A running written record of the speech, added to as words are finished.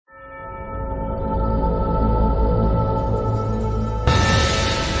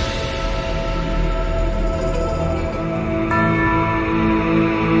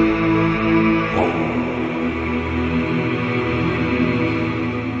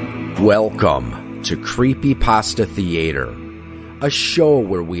Welcome to Creepypasta Theater, a show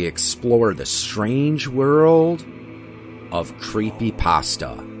where we explore the strange world of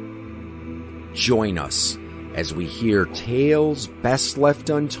creepypasta. Join us as we hear tales best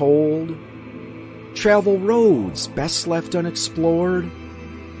left untold, travel roads best left unexplored,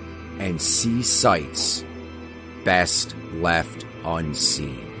 and see sights best left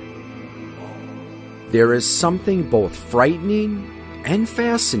unseen. There is something both frightening and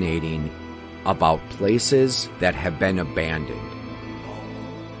fascinating about places that have been abandoned.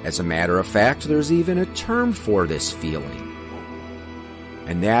 As a matter of fact, there's even a term for this feeling,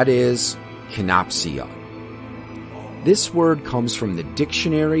 and that is kenopsia. This word comes from the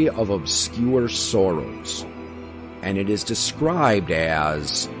Dictionary of Obscure Sorrows, and it is described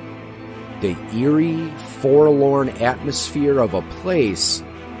as the eerie, forlorn atmosphere of a place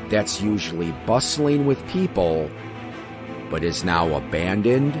that's usually bustling with people, but is now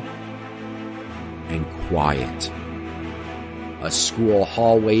abandoned and quiet. A school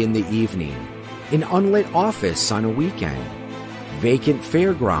hallway in the evening, an unlit office on a weekend, vacant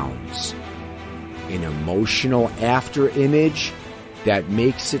fairgrounds, an emotional after-image that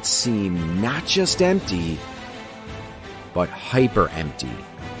makes it seem not just empty, but hyper-empty.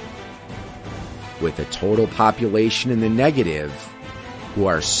 With a total population in the negative, who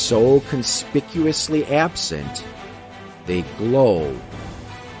are so conspicuously absent, they glow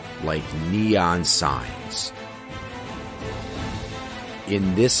like neon signs.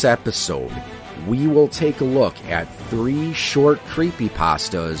 In this episode, we will take a look at 3 short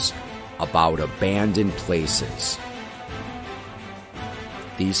creepypastas about abandoned places.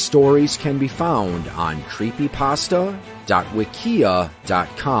 These stories can be found on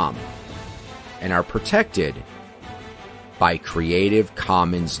creepypasta.wikia.com and are protected by Creative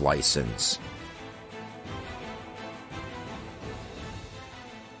Commons license.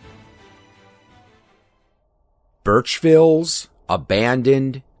 Birchville's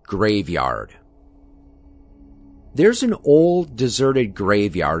Abandoned Graveyard. There's an old deserted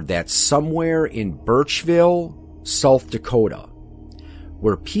graveyard that's somewhere in Birchville, South Dakota,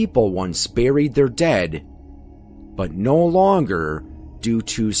 where people once buried their dead, but no longer due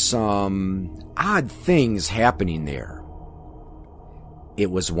to some odd things happening there. It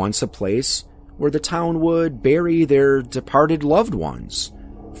was once a place where the town would bury their departed loved ones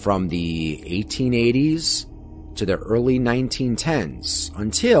from the 1880s to the early 1910s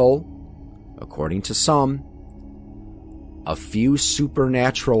until, according to some, a few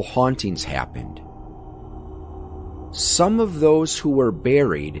supernatural hauntings happened. Some of those who were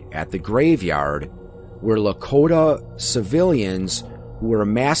buried at the graveyard were Lakota civilians who were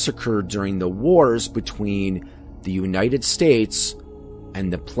massacred during the wars between the United States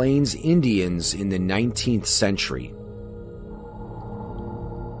and the Plains Indians in the 19th century.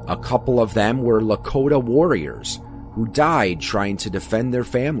 A couple of them were Lakota warriors who died trying to defend their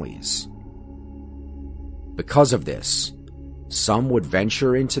families. Because of this, some would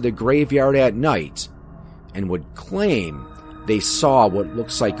venture into the graveyard at night and would claim they saw what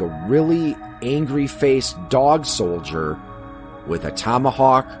looks like a really angry-faced dog soldier with a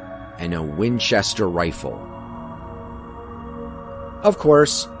tomahawk and a Winchester rifle. Of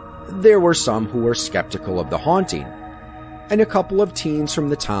course, there were some who were skeptical of the haunting, and a couple of teens from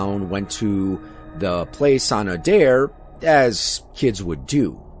the town went to the place on a dare, as kids would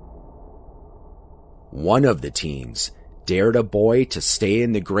do. One of the teens dared a boy to stay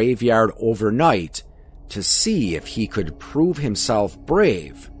in the graveyard overnight to see if he could prove himself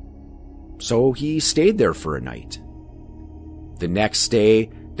brave, so he stayed there for a night. The next day,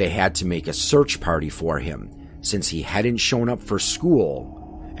 they had to make a search party for him, since he hadn't shown up for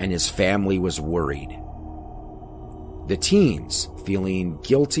school and his family was worried. The teens, feeling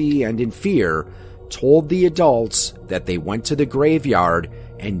guilty and in fear, told the adults that they went to the graveyard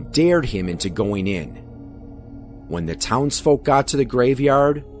and dared him into going in. When the townsfolk got to the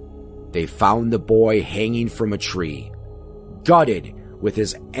graveyard, they found the boy hanging from a tree, gutted with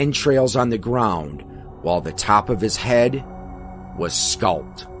his entrails on the ground, while the top of his head was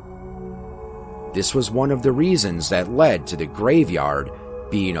scalped. This was one of the reasons that led to the graveyard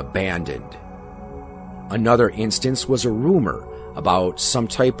being abandoned. Another instance was a rumor about some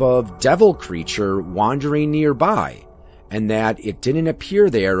type of devil creature wandering nearby, and that it didn't appear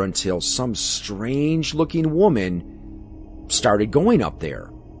there until some strange-looking woman started going up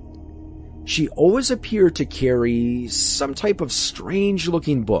there. She always appeared to carry some type of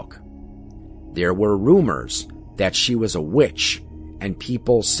strange-looking book. There were rumors that she was a witch, and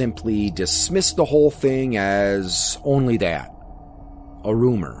people simply dismissed the whole thing as only that, a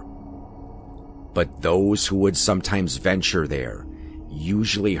rumor. But those who would sometimes venture there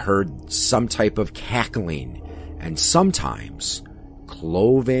usually heard some type of cackling, and sometimes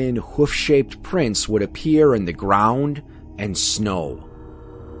cloven, hoof-shaped prints would appear in the ground and snow.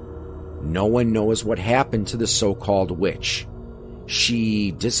 No one knows what happened to the so-called witch.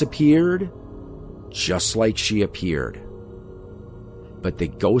 She disappeared just like she appeared. But the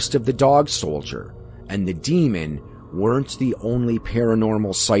ghost of the dog soldier and the demon weren't the only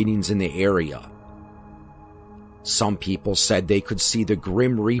paranormal sightings in the area. Some people said they could see the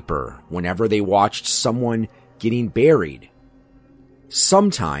Grim Reaper whenever they watched someone getting buried.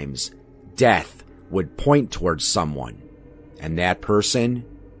 Sometimes death would point towards someone, and that person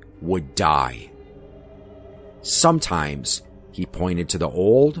would die. Sometimes he pointed to the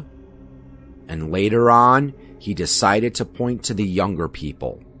old, and later on, he decided to point to the younger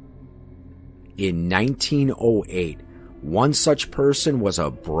people. In 1908, one such person was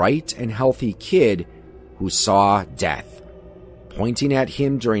a bright and healthy kid who saw death, pointing at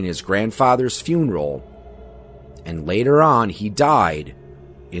him during his grandfather's funeral, and later on he died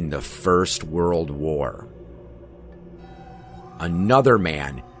in the First World War. Another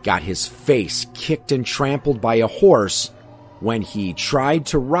man got his face kicked and trampled by a horse when he tried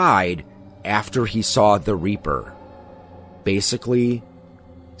to ride after he saw the Reaper. Basically,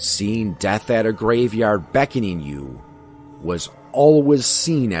 seeing death at a graveyard beckoning you was always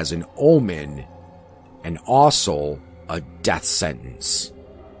seen as an omen and also a death sentence.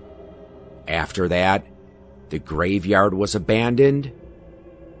 After that, the graveyard was abandoned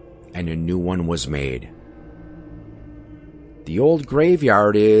and a new one was made. The old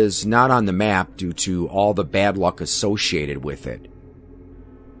graveyard is not on the map due to all the bad luck associated with it.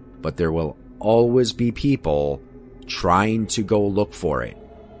 But there will always be people trying to go look for it.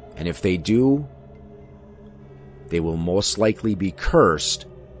 And if they do, they will most likely be cursed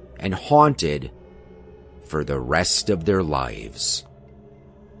and haunted for the rest of their lives.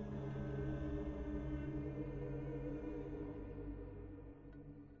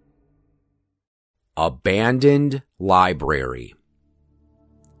 Abandoned library.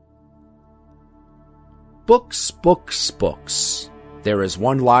 Books, books, books. There is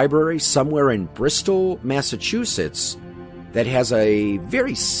one library somewhere in Bristol, Massachusetts, that has a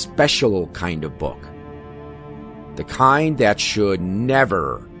very special kind of book. The kind that should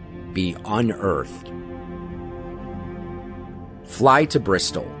never be unearthed. Fly to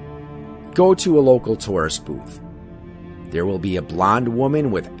Bristol. Go to a local tourist booth. There will be a blonde woman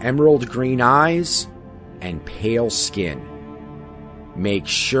with emerald green eyes and pale skin. Make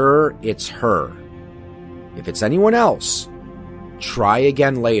sure it's her. If it's anyone else, try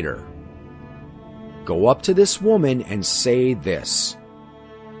again later. Go up to this woman and say this: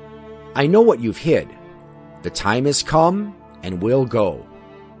 I know what you've hid. The time has come and will go.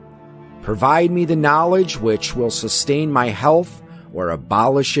 Provide me the knowledge which will sustain my health or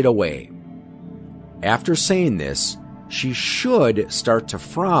abolish it away. After saying this, she should start to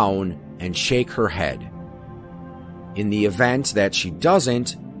frown and shake her head. In the event that she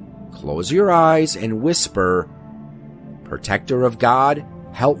doesn't, close your eyes and whisper, Protector of God,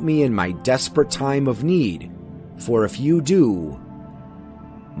 help me in my desperate time of need, for if you do,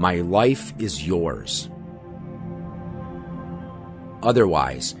 my life is yours.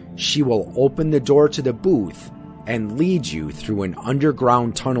 Otherwise, she will open the door to the booth and lead you through an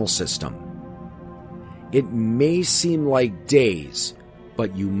underground tunnel system. It may seem like days,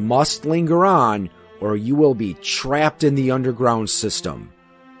 but you must linger on or you will be trapped in the underground system,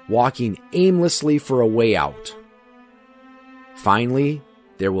 walking aimlessly for a way out. Finally,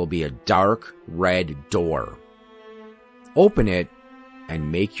 there will be a dark red door. Open it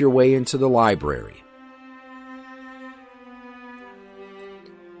and make your way into the library.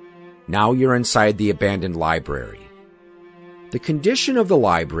 Now you're inside the abandoned library. The condition of the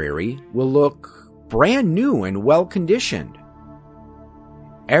library will look brand new and well-conditioned.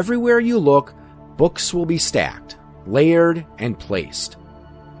 Everywhere you look, books will be stacked, layered, and placed.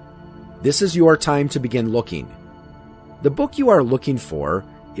 This is your time to begin looking. The book you are looking for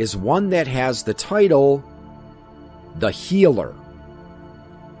is one that has the title, The Healer.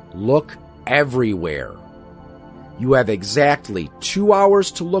 Look everywhere. You have exactly 2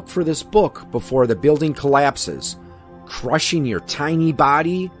 hours to look for this book before the building collapses, crushing your tiny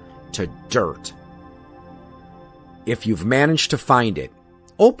body to dirt. If you've managed to find it,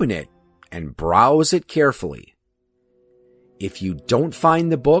 open it and browse it carefully. If you don't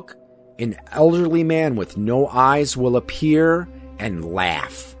find the book, an elderly man with no eyes will appear and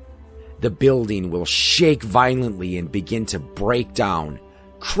laugh. The building will shake violently and begin to break down,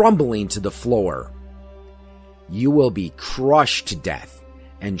 crumbling to the floor. You will be crushed to death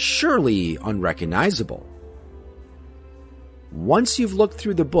and surely unrecognizable. Once you've looked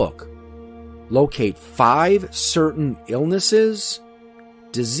through the book, locate 5 certain illnesses,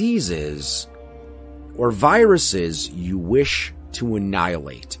 diseases, or viruses you wish to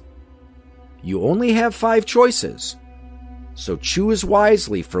annihilate. You only have 5 choices, so choose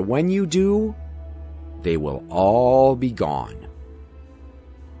wisely, for when you do, they will all be gone.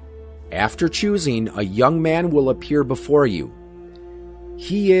 After choosing, a young man will appear before you.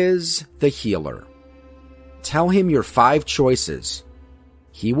 He is the healer. Tell him your 5 choices.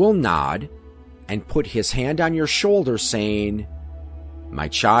 He will nod and put his hand on your shoulder, saying, "My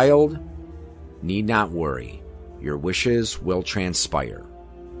child, need not worry. Your wishes will transpire."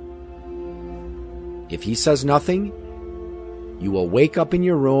 If he says nothing, you will wake up in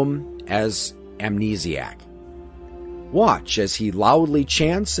your room as amnesiac. Watch as he loudly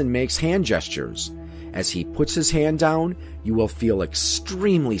chants and makes hand gestures. As he puts his hand down, you will feel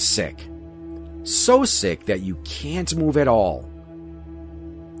extremely sick. So sick that you can't move at all.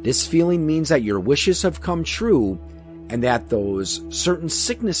 This feeling means that your wishes have come true and that those certain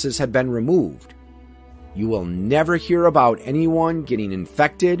sicknesses have been removed. You will never hear about anyone getting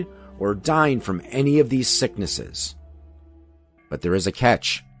infected or dying from any of these sicknesses. But there is a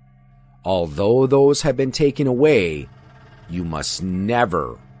catch. Although those have been taken away, you must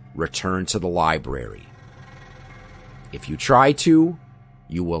never return to the library. If you try to,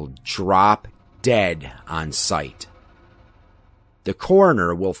 you will drop dead on sight. The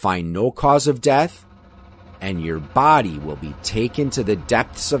coroner will find no cause of death, and your body will be taken to the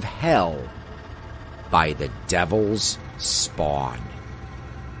depths of hell by the devil's spawn.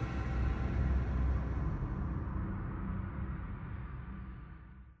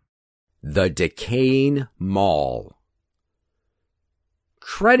 The Decaying Mall.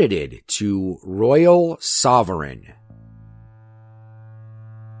 Credited to Royal Sovereign.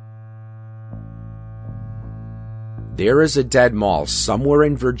 There is a dead mall somewhere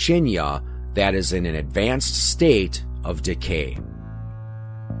in Virginia that is in an advanced state of decay.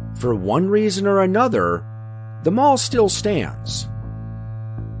 For one reason or another, the mall still stands.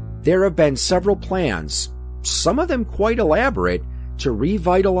 There have been several plans, some of them quite elaborate, to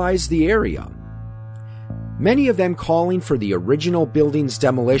revitalize the area. Many of them calling for the original building's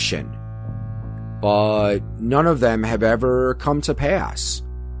demolition, but none of them have ever come to pass.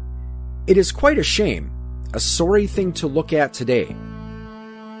 It is quite a shame, a sorry thing to look at today.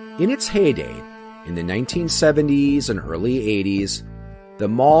 In its heyday, in the 1970s and early 80s, the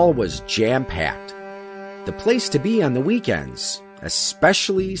mall was jam-packed, the place to be on the weekends,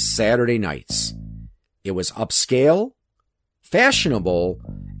 especially Saturday nights. It was upscale, fashionable,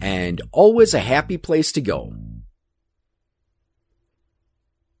 and always a happy place to go.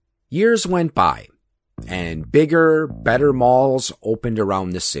 Years went by, and bigger, better malls opened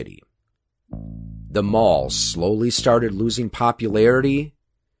around the city. The mall slowly started losing popularity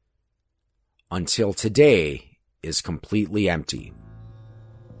until today is completely empty.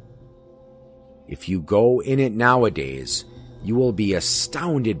 If you go in it nowadays, you will be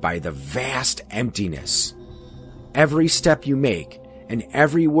astounded by the vast emptiness. Every step you make and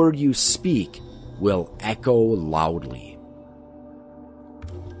every word you speak will echo loudly.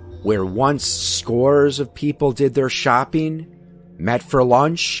 Where once scores of people did their shopping, met for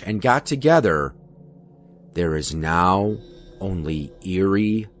lunch, and got together, there is now only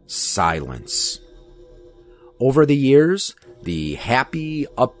eerie silence. Over the years, the happy,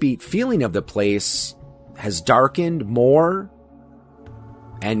 upbeat feeling of the place has darkened more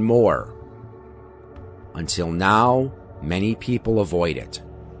and more, until now many people avoid it,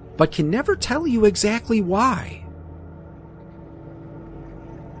 but can never tell you exactly why.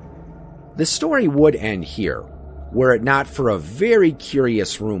 The story would end here, were it not for a very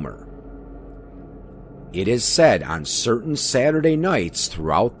curious rumor. It is said on certain Saturday nights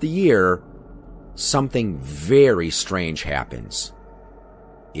throughout the year, something very strange happens.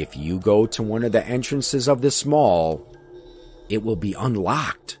 If you go to one of the entrances of this mall, it will be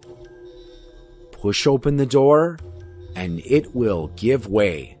unlocked. Push open the door, and it will give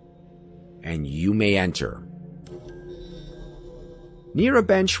way, and you may enter. Near a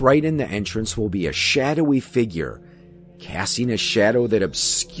bench right in the entrance will be a shadowy figure, casting a shadow that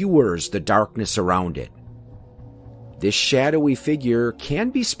obscures the darkness around it. This shadowy figure can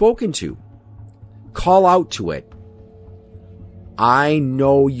be spoken to. Call out to it. I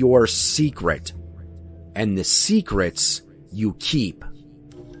know your secret, and the secrets you keep.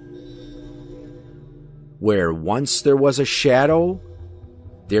 Where once there was a shadow,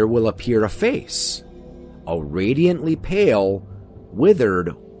 there will appear a face, a radiantly pale,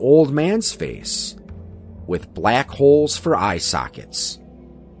 withered old man's face, with black holes for eye sockets.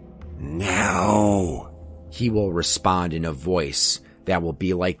 Now, He will respond in a voice that will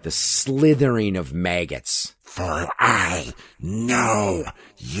be like the slithering of maggots. For I know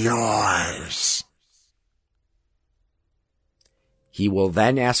yours. He will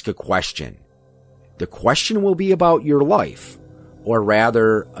then ask a question. The question will be about your life, or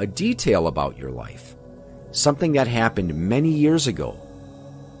rather, a detail about your life, something that happened many years ago.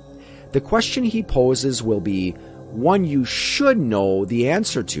 The question he poses will be one you should know the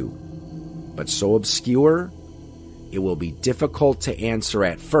answer to, but so obscure, it will be difficult to answer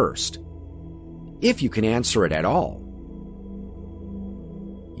at first, if you can answer it at all.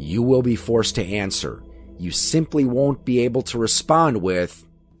 You will be forced to answer. You simply won't be able to respond with,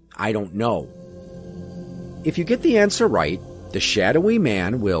 I don't know. If you get the answer right, the shadowy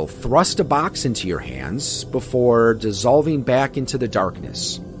man will thrust a box into your hands before dissolving back into the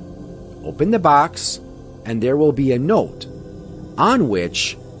darkness. Open the box, and there will be a note on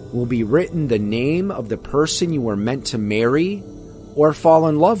which will be written the name of the person you were meant to marry or fall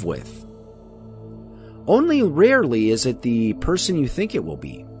in love with. Only rarely is it the person you think it will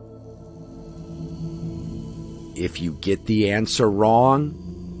be. If you get the answer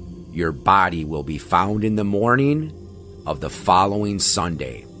wrong, your body will be found in the morning of the following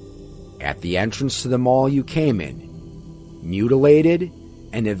Sunday at the entrance to the mall you came in, mutilated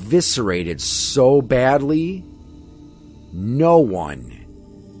and eviscerated so badly, no one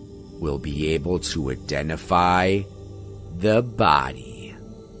will be able to identify the body.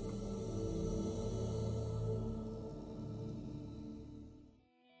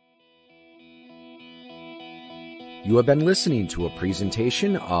 You have been listening to a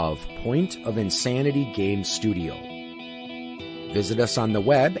presentation of Point of Insanity Game Studio. Visit us on the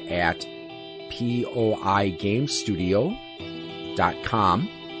web at poigamestudio.com.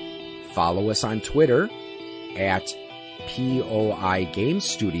 Follow us on Twitter at POI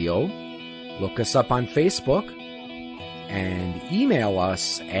Look us up on Facebook and email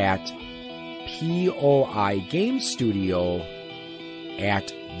us at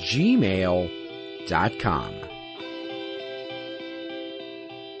poigamestudio@gmail.com.